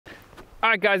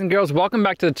Alright guys and girls, welcome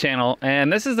back to the channel,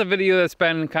 and this is a video that's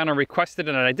been kind of requested,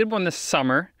 and I did one this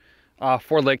summer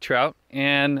for lake trout.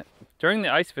 And during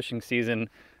the ice fishing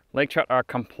season, lake trout are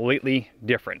completely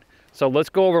different. So let's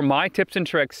go over my tips and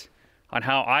tricks on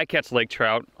how I catch lake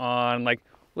trout on like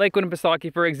Lake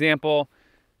Winnipesaukee, for example.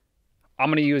 I'm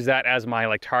going to use that as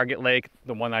my target lake,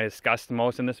 the one I discussed the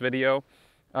most in this video.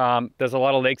 There's a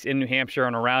lot of lakes in New Hampshire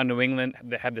and around New England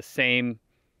that have the same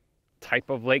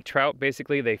type of lake trout.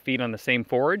 Basically, they feed on the same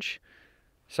forage,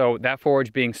 so that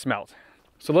forage being smelt.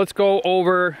 So let's go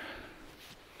over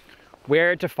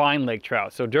where to find lake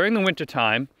trout. So during the winter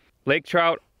time, lake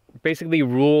trout basically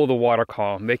rule the water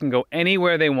column. They can go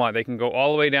anywhere they want. They can go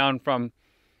all the way down from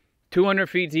 200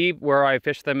 feet deep, where I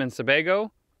fish them in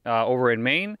Sebago over in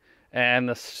Maine, and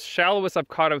the shallowest I've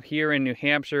caught them here in New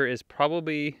Hampshire is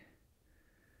probably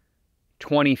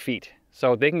 20 feet.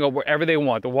 So they can go wherever they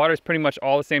want. The water is pretty much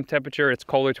all the same temperature. It's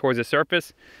colder towards the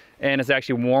surface, and it's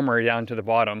actually warmer down to the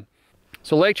bottom.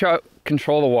 So lake trout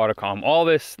control the water column. All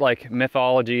this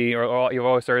mythology, or you've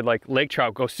always heard lake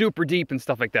trout go super deep and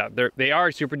stuff like that. They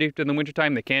are super deep in the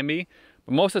wintertime, they can be,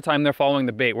 but most of the time they're following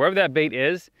the bait. Wherever that bait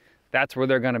is, that's where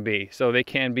they're gonna be. So they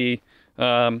can be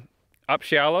up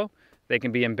shallow, they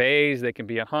can be in bays, they can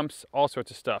be in humps, all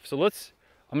sorts of stuff. So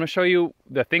I'm going to show you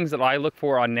the things that I look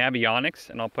for on Navionics,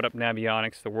 and I'll put up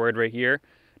Navionics, the word right here.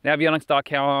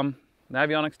 Navionics.com.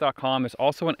 Navionics.com is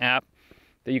also an app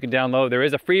that you can download. There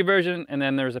is a free version, and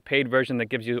then there's a paid version that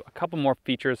gives you a couple more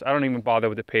features. I don't even bother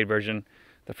with the paid version.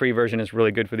 The free version is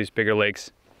really good for these bigger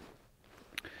lakes.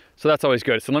 So that's always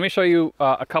good. So let me show you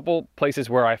a couple places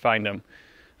where I find them.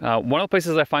 One of the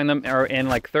places I find them are in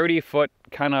 30-foot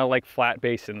kind of flat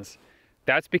basins.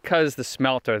 That's because the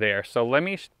smelt are there. So let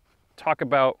me talk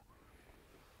about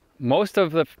most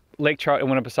of the lake trout in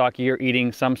Winnipesaukee are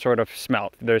eating some sort of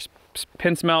smelt. There's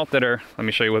pin smelt that are, let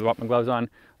me show you with my gloves on,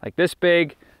 like this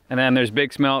big, and then there's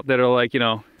big smelt that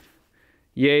are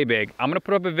yay big. I'm gonna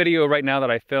put up a video right now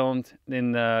that I filmed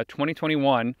in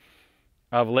 2021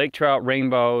 of lake trout,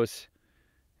 rainbows,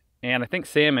 and I think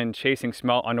salmon chasing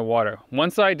smelt underwater.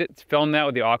 Once I filmed that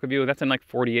with the AquaView, that's in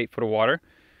 48 foot of water.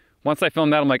 Once I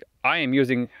filmed that, I'm like, I am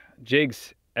using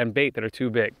jigs and bait that are too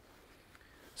big.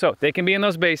 So they can be in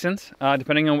those basins,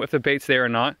 depending on if the bait's there or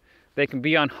not. They can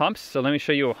be on humps. So let me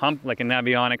show you a hump, like a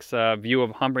Navionics view of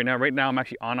a hump right now. Right now I'm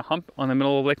actually on a hump on the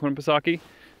middle of Lake Winnipesaukee.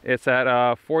 It's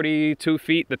at 42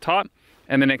 feet, the top,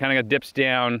 and then it kind of dips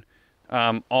down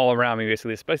all around me,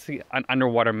 basically. It's basically an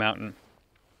underwater mountain.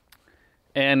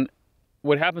 And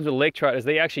what happens with lake trout is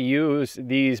they actually use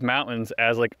these mountains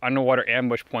as underwater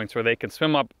ambush points where they can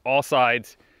swim up all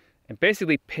sides and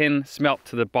basically pin smelt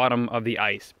to the bottom of the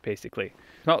ice, basically.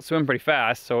 Smelt swim pretty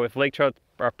fast, so if lake trout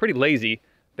are pretty lazy,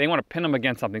 they want to pin them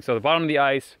against something. So the bottom of the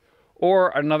ice,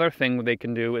 or another thing they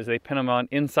can do is they pin them on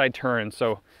inside turns.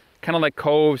 So kind of like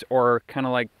coves or kind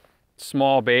of like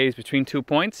small bays between 2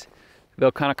 points.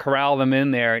 They'll kind of corral them in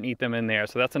there and eat them in there.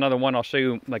 So that's another one. I'll show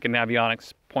you a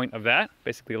Navionics point of that,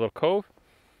 basically a little cove.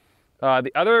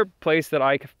 The other place that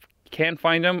I can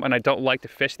find them, and I don't like to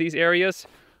fish these areas,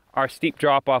 are steep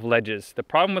drop-off ledges. The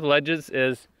problem with ledges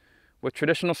is with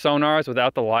traditional sonars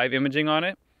without the live imaging on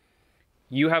it,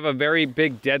 you have a very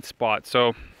big dead spot.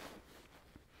 So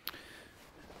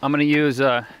I'm going to use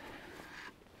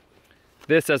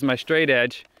this as my straight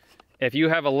edge. If you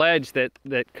have a ledge that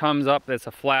comes up that's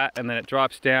a flat and then it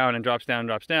drops down and drops down and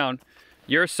drops down,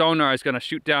 your sonar is going to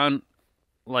shoot down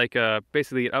like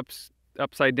basically an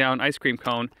upside down ice cream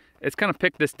cone. It's going to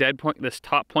pick this dead point, this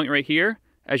top point right here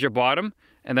as your bottom,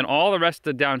 and then all the rest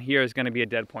of down here is going to be a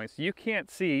dead point. So you can't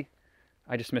see,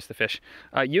 I just missed the fish.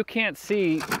 You can't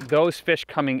see those fish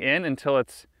coming in until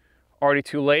it's already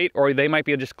too late, or they might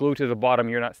be just glued to the bottom.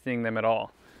 You're not seeing them at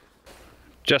all.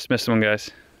 Just missed one,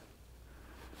 guys.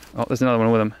 Oh, there's another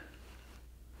one with him.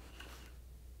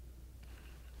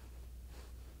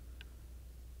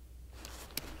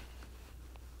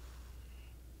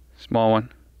 Small one.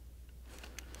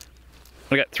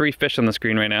 I got 3 fish on the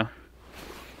screen right now.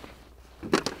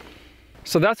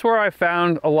 So that's where I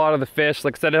found a lot of the fish.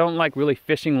 Like I said, I don't like really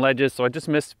fishing ledges, so I just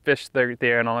missed fish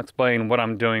there, and I'll explain what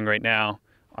I'm doing right now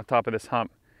on top of this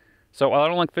hump. So I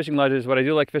don't like fishing ledges. What I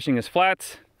do like fishing is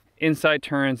flats, inside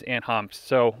turns, and humps.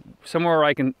 So somewhere where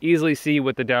I can easily see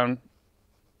with the down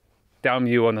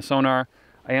view on the sonar.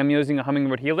 I am using a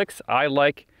Humminbird Helix. I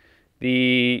like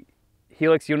the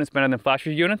Helix units better than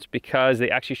Flasher units because they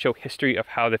actually show history of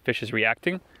how the fish is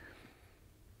reacting.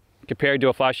 Compared to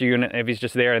a Flasher unit, if he's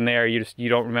just there and there, you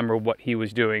don't remember what he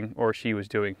was doing or she was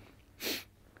doing.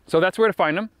 So that's where to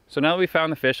find them. So now that we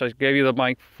found the fish, I gave you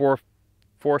my four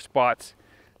spots,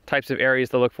 types of areas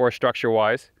to look for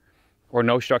structure-wise, or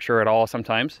no structure at all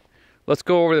sometimes. let's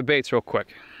go over the baits real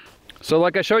quick. So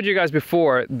like I showed you guys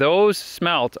before, those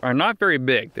smelt are not very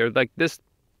big. They're like this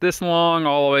long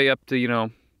all the way up to, you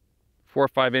know, 4 or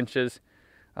 5 inches.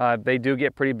 They do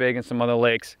get pretty big in some other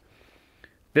lakes.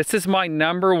 This is my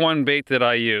 #1 bait that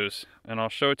I use, and I'll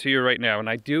show it to you right now. And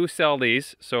I do sell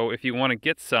these, so if you want to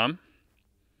get some,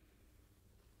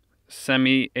 send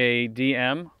me a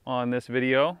DM on this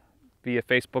video via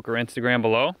Facebook or Instagram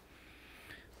below.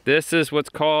 This is what's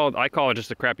called, I call it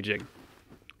just a crappie jig.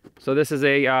 So this is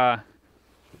a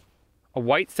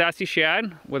white sassy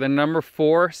shad with a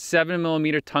 #4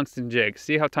 7mm tungsten jig.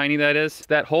 See how tiny that is?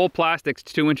 That whole plastic's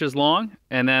 2 inches long,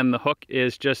 and then the hook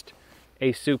is just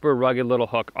a super rugged little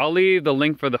hook. I'll leave the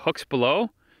link for the hooks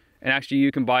below, and actually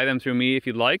you can buy them through me if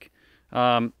you'd like.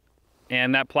 And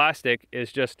that plastic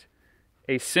is just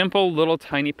a simple little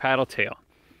tiny paddle tail.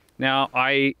 Now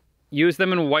I use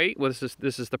them in white. Well,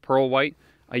 this is the pearl white.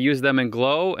 I use them in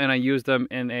glow, and I use them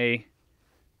in a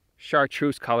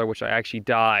chartreuse color, which I actually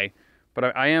dye.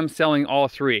 But I am selling all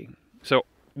 3. So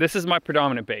this is my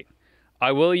predominant bait.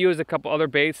 I will use a couple other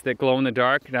baits that glow in the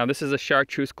dark. Now this is a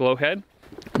chartreuse glow head.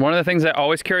 One of the things I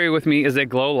always carry with me is a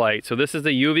glow light. So this is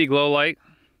a UV glow light,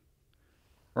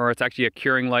 or it's actually a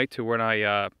curing light to when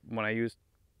I use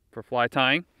for fly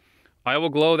tying. I will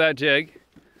glow that jig,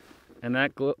 and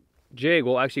that jig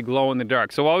will actually glow in the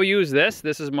dark. So I'll use this.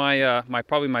 This is my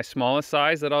probably my smallest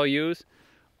size that I'll use.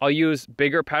 I'll use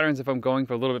bigger patterns if I'm going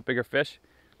for a little bit bigger fish.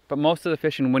 But most of the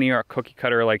fish in Winnie are cookie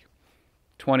cutter, like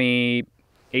 18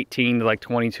 to like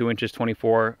 22 inches,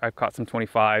 24. I've caught some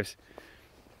 25s.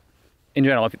 In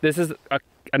general, this is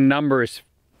a numbers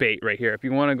bait right here. If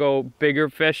you want to go bigger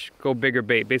fish, go bigger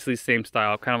bait. Basically the same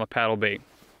style, kind of a paddle bait.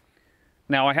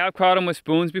 Now I have caught them with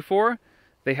spoons before.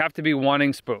 They have to be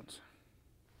wanting spoons.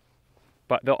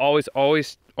 But they'll almost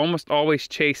always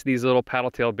chase these little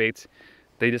paddle tail baits.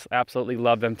 They just absolutely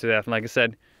love them to death. And like I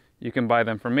said, you can buy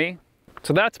them from me.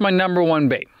 So that's my #1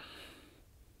 bait.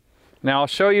 Now I'll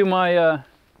show you my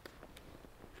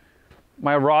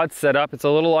my rod setup. It's a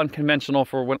little unconventional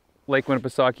for Lake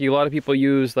Winnipesaukee. A lot of people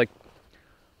use like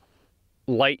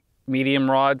light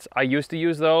medium rods. I used to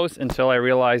use those until I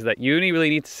realized that you really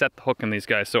need to set the hook in these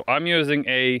guys. So I'm using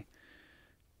a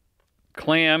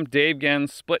clam Dave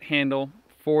Gens split handle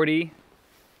 40.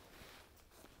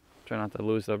 Try not to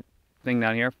lose the thing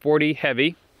down here. 40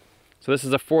 heavy. So this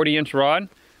is a 40-inch rod.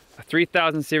 A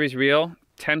 3000 series reel,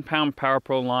 10-pound Power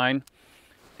Pro line,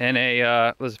 and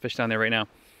there's a fish down there right now,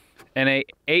 and a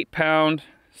 8-pound,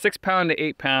 6-pound to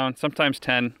 8-pound, sometimes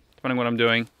 10, depending on what I'm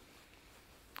doing.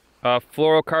 A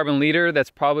fluorocarbon leader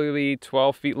that's probably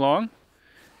 12 feet long,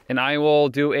 and I will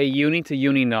do a uni to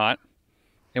uni knot.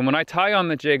 And when I tie on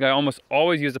the jig, I almost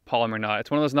always use a polymer knot.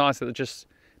 It's one of those knots that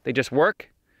they just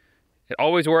work. It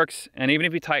always works, and even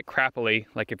if you tie it crappily,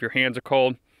 like if your hands are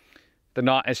cold, the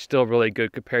knot is still really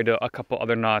good compared to a couple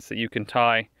other knots that you can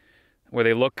tie where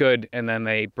they look good and then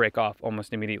they break off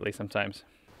almost immediately sometimes.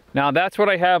 Now that's what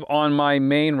I have on my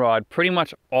main rod pretty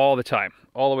much all the time,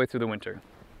 all the way through the winter.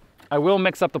 I will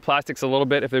mix up the plastics a little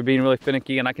bit if they're being really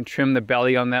finicky, and I can trim the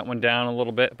belly on that one down a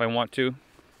little bit if I want to.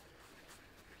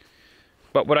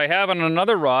 But what I have on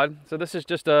another rod, so this is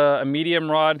just a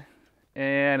medium rod,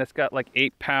 and it's got like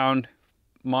 8-pound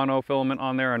monofilament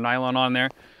on there or nylon on there.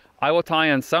 I will tie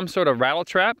in some sort of rattle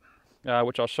trap,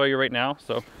 which I'll show you right now,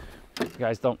 so you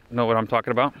guys don't know what I'm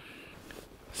talking about.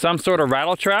 Some sort of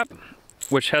rattle trap,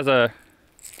 which has a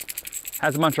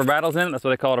bunch of rattles in it. That's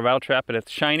what they call it, a rattle trap, and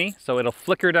it's shiny, so it'll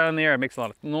flicker down there. It makes a lot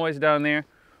of noise down there.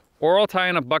 Or I'll tie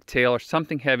in a bucktail or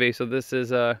something heavy. So this is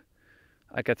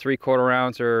like a 3/4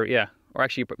 ounce, or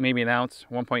actually maybe an ounce,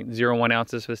 1.01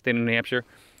 ounces for the state of New Hampshire.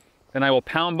 And I will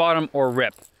pound bottom or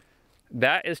rip.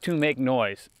 That is to make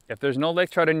noise. If there's no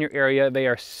lake trout in your area, they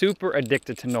are super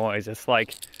addicted to noise. It's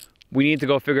like, we need to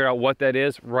go figure out what that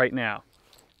is right now.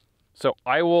 So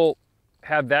I will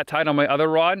have that tied on my other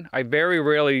rod. I very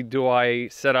rarely do I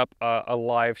set up a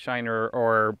live shiner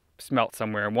or smelt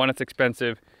somewhere. One, it's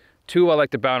expensive. Two, I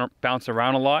like to bounce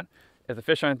around a lot. If the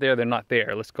fish aren't there, they're not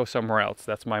there. Let's go somewhere else.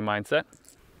 That's my mindset.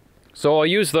 So I'll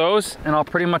use those, and I'll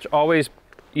pretty much always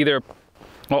be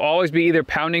either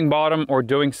pounding bottom or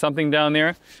doing something down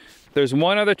there. There's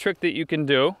one other trick that you can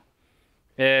do,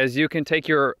 is you can take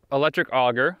your electric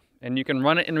auger and you can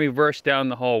run it in reverse down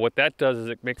the hole. What that does is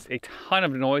it makes a ton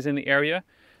of noise in the area,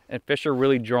 and fish are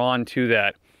really drawn to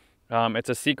that. It's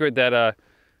a secret that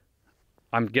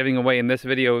I'm giving away in this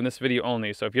video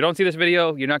only. So if you don't see this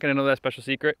video, you're not gonna know that special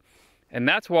secret. And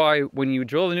that's why when you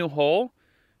drill a new hole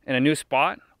in a new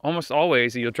spot, almost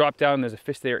always you'll drop down and there's a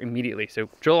fish there immediately. So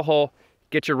drill a hole,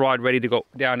 get your rod ready to go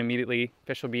down immediately.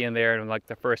 Fish will be in there in like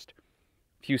the first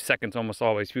few seconds, almost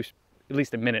always. at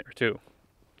least a minute or two.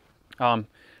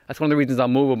 That's one of the reasons I'll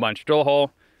move a bunch. Drill a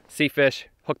hole, see fish,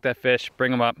 hook that fish,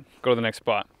 bring them up, go to the next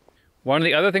spot. One of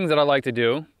the other things that I like to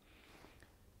do,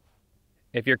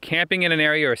 if you're camping in an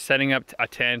area or setting up a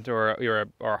tent or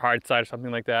a hard side or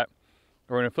something like that,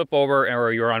 or in a flip over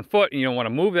or you're on foot and you don't want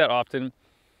to move that often,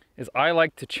 is I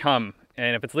like to chum.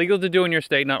 And if it's legal to do in your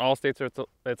state, not all states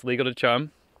it's legal to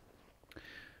chum.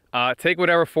 Take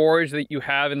whatever forage that you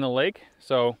have in the lake,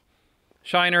 so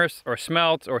shiners or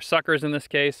smelts or suckers in this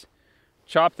case,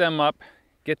 chop them up,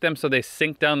 get them so they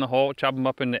sink down the hole, chop them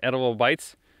up into edible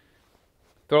bites,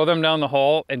 throw them down the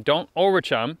hole, and don't over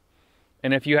chum.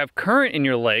 And if you have current in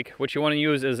your lake, what you want to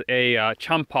use is a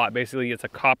chum pot. Basically, it's a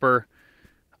copper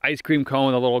ice cream cone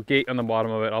with a little gate on the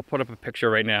bottom of it. I'll put up a picture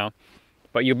right now.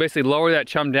 But you basically lower that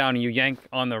chum down and you yank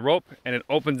on the rope and it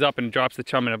opens up and drops the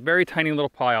chum in a very tiny little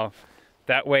pile.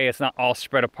 That way it's not all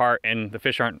spread apart and the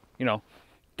fish aren't, you know,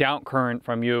 down current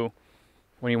from you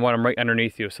when you want them right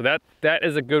underneath you. So that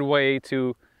is a good way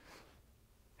to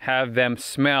have them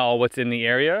smell what's in the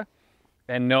area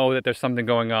and know that there's something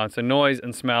going on. So noise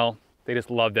and smell, they just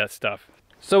love that stuff.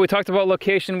 So we talked about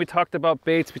location, we talked about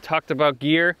baits, we talked about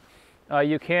gear.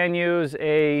 You can use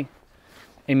a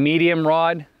medium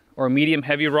rod or a medium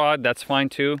heavy rod, that's fine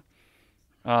too.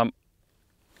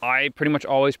 I pretty much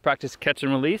always practice catch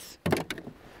and release.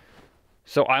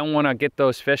 So I want to get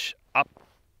those fish up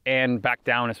and back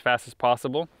down as fast as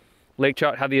possible. Lake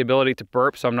trout have the ability to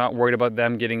burp, so I'm not worried about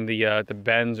them getting the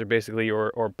bends or basically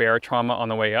or bear trauma on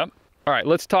the way up. All right,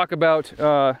 let's talk about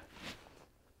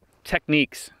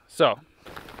techniques. So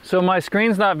my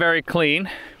screen's not very clean,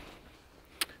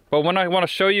 but what I want to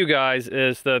show you guys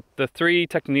is the 3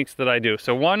 techniques that I do.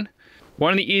 So one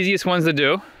of the easiest ones to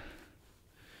do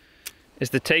is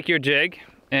to take your jig,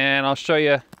 and I'll show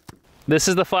you. This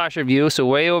is the flasher view, so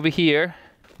way over here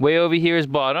is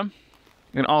bottom,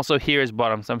 and also here is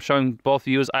bottom. So I'm showing both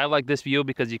views. I like this view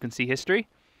because you can see history.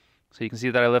 So you can see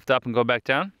that I lift up and go back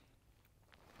down.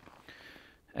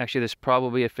 Actually, there's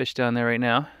probably a fish down there right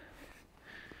now,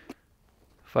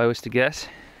 if I was to guess.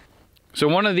 So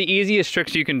one of the easiest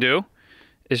tricks you can do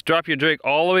is drop your jig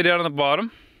all the way down to the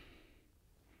bottom,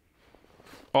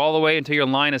 all the way until your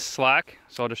line is slack.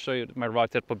 So I'll just show you, my rod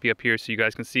tip will be up here so you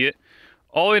guys can see it.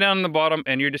 All the way down to the bottom,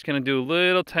 and you're just gonna do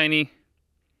little tiny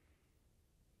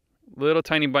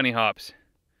bunny hops.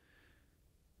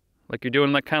 Like you're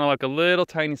doing kind of like a little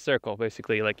tiny circle,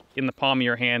 basically, like in the palm of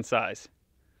your hand size.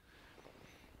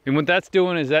 And what that's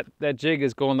doing is that jig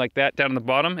is going like that down to the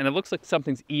bottom, and it looks like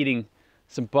something's eating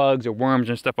some bugs or worms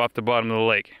and stuff off the bottom of the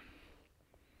lake.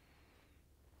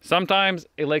 Sometimes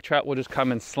a lake trout will just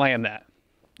come and slam that.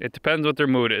 It depends what their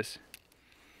mood is.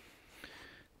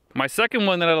 My second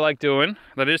one that I like doing,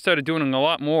 that I just started doing a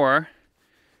lot more,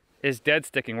 is dead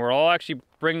sticking, where I'll actually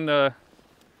bring the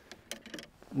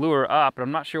lure up, and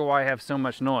I'm not sure why I have so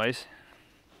much noise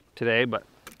today, but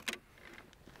it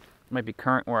might be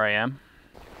current where I am.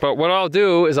 But what I'll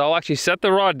do is I'll actually set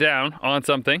the rod down on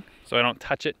something so I don't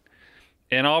touch it,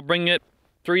 and I'll bring it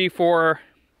 3-4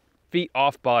 feet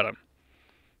off bottom.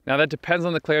 Now that depends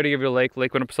on the clarity of your lake.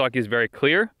 Lake Winnipesaukee is very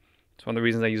clear. It's one of the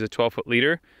reasons I use a 12-foot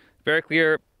leader. Very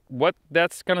clear. What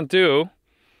that's gonna do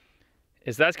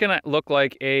is that's gonna look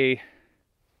like a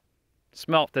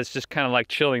smelt that's just kind of like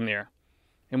chilling there.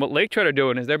 And what lake trout are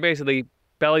doing is they're basically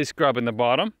belly scrubbing the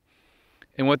bottom.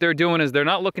 And what they're doing is they're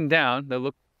not looking down,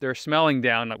 they're smelling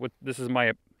down. This is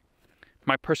my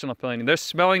personal opinion. They're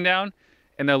smelling down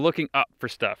and they're looking up for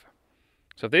stuff.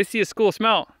 So if they see a school of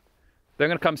smelt, they're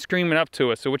gonna come screaming up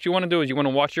to us. So what you wanna do is you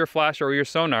wanna watch your flash or your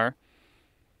sonar.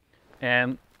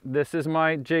 And this is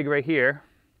my jig right here,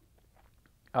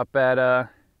 up at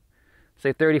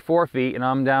say 34 feet, and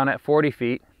I'm down at 40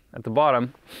 feet at the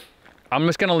bottom. I'm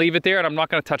just gonna leave it there and I'm not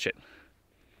gonna touch it.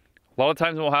 A lot of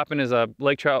times what will happen is a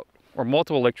lake trout, or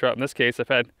multiple lake trout in this case, I've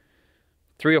had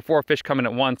 3 or 4 fish coming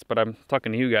at once, but I'm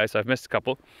talking to you guys, so I've missed a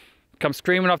couple, come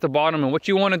screaming off the bottom. And what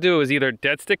you wanna do is either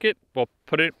dead stick it, well,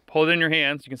 hold it in your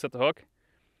hands, you can set the hook.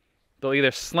 They'll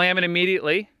either slam it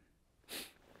immediately,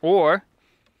 or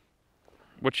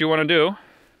what you wanna do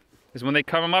is when they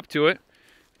come up to it,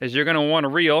 is you're gonna wanna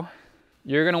reel.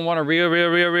 You're gonna wanna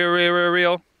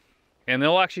reel, and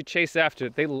they'll actually chase after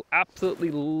it. They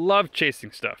absolutely love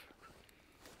chasing stuff,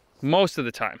 most of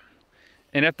the time.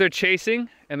 And if they're chasing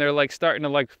and they're like starting to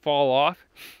like fall off,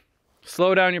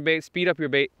 slow down your bait, speed up your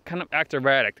bait, kind of act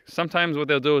erratic. Sometimes what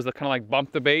they'll do is they'll kind of like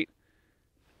bump the bait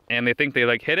and they think they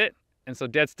like hit it, and so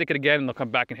dead stick it again and they'll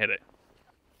come back and hit it.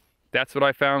 That's what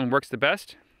I found works the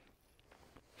best.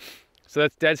 So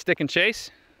that's dead stick and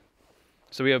chase.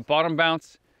 So we have bottom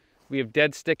bounce, we have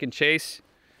dead stick and chase,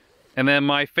 and then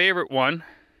my favorite one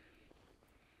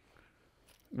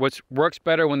what works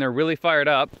better when they're really fired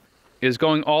up is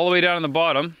going all the way down to the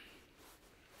bottom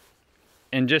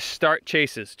and just start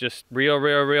chases. Just reel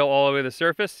all the way to the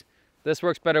surface. This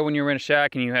works better when you're in a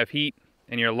shack and you have heat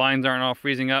and your lines aren't all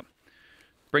freezing up.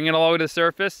 Bring it all the way to the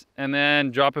surface and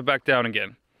then drop it back down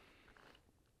again.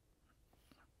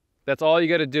 That's all you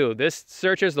got to do. This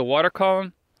searches the water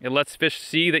column. It lets fish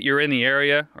see that you're in the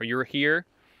area or you're here.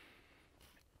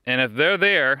 And if they're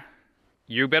there,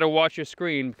 you better watch your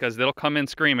screen because they'll come in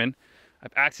screaming.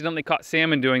 I've accidentally caught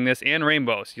salmon doing this and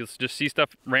rainbows. You'll just see stuff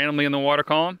randomly in the water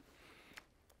column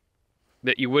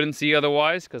that you wouldn't see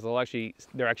otherwise because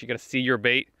they're actually going to see your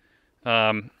bait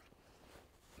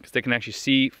because they can actually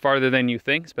see farther than you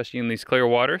think, especially in these clear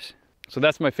waters. So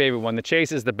that's my favorite one. The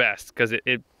chase is the best because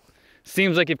it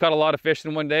seems like you've caught a lot of fish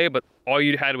in one day, but all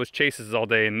you had was chases all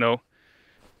day and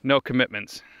no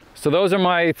commitments. So those are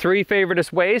my 3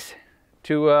 favoriteest ways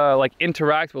to like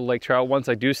interact with lake trout once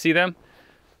I do see them.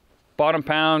 Bottom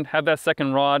pound, have that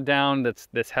second rod down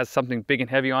that has something big and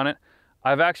heavy on it.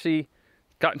 I've actually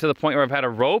gotten to the point where I've had a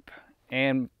rope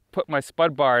and put my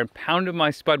spud bar and pounded my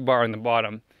spud bar in the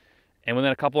bottom. And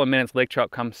within a couple of minutes, lake trout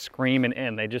come screaming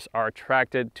in. They just are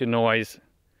attracted to noise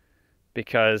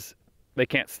because they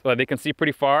can see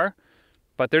pretty far,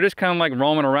 but they're just kind of like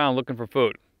roaming around looking for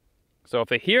food. So if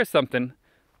they hear something,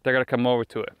 they're gonna come over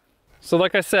to it. So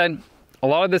like I said, a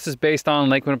lot of this is based on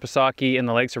Lake Winnipesaukee and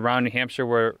the lakes around New Hampshire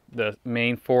where the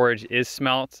main forage is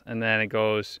smelt, and then it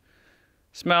goes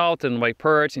smelt and white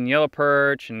perch and yellow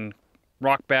perch and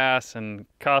rock bass and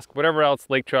cusk, whatever else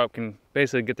lake trout can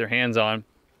basically get their hands on.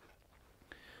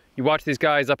 You watch these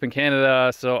guys up in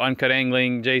Canada, so Uncut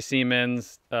Angling, Jay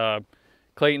Siemens,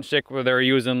 Clayton Schick, where they're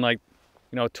using like,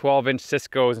 12-inch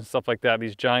Cisco's and stuff like that,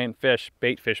 these giant fish,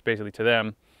 bait fish basically to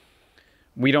them.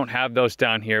 We don't have those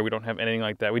down here. We don't have anything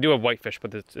like that. We do have whitefish,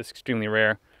 but it's extremely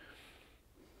rare.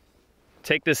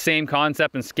 Take this same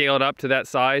concept and scale it up to that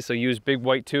size. So use big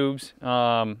white tubes.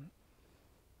 I'll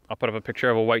put up a picture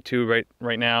of a white tube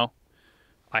right now.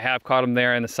 I have caught them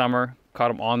there in the summer, caught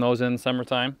them on those in the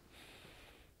summertime.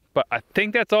 But I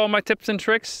think that's all my tips and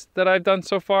tricks that I've done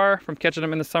so far from catching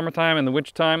them in the summertime and the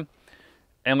wintertime.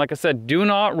 And like I said, do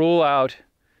not rule out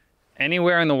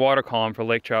anywhere in the water column for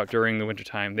lake trout during the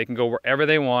wintertime. They can go wherever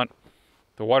they want.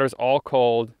 The water's all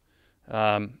cold.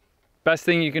 Best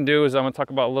thing you can do is I'm going to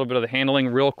talk about a little bit of the handling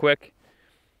real quick.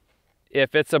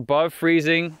 If it's above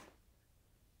freezing,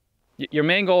 your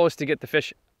main goal is to get the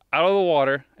fish out of the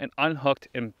water and unhooked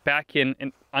and back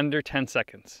in under 10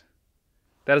 seconds.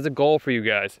 That is a goal for you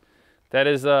guys. That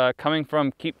is coming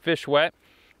from keep fish wet.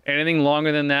 Anything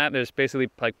longer than that, there's basically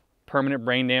like permanent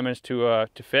brain damage to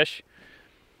fish.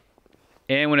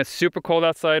 And when it's super cold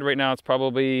outside, right now it's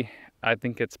probably, I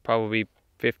think it's probably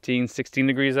 15, 16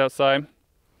 degrees outside.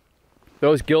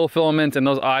 Those gill filaments and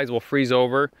those eyes will freeze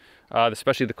over,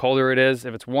 especially the colder it is.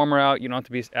 If it's warmer out, you don't have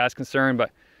to be as concerned, but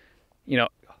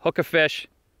hook a fish,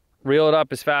 reel it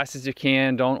up as fast as you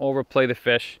can. Don't overplay the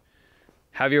fish.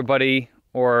 Have your buddy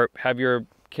or have your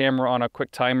camera on a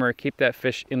quick timer. Keep that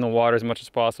fish in the water as much as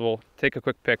possible. Take a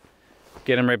quick pick,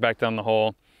 get him right back down the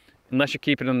hole. Unless you're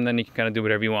keeping them, then you can kind of do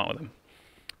whatever you want with them.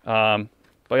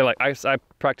 But yeah, like I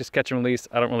practice catch and release.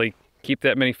 I don't really keep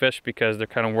that many fish because they're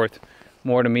kind of worth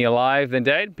more to me alive than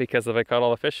dead, because if I caught all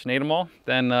the fish and ate them all,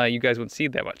 then you guys wouldn't see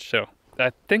that much. So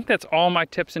I think that's all my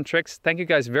tips and tricks. Thank you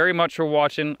guys very much for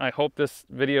watching. I hope this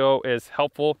video is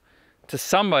helpful to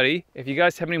somebody. If you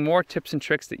guys have any more tips and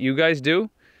tricks that you guys do,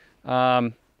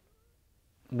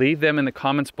 leave them in the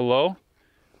comments below.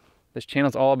 This channel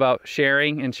is all about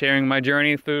sharing my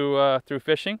journey through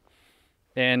fishing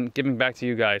and giving back to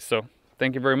you guys. So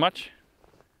thank you very much.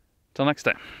 Till next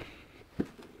time.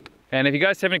 And if you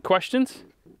guys have any questions,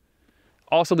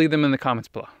 also leave them in the comments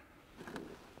below.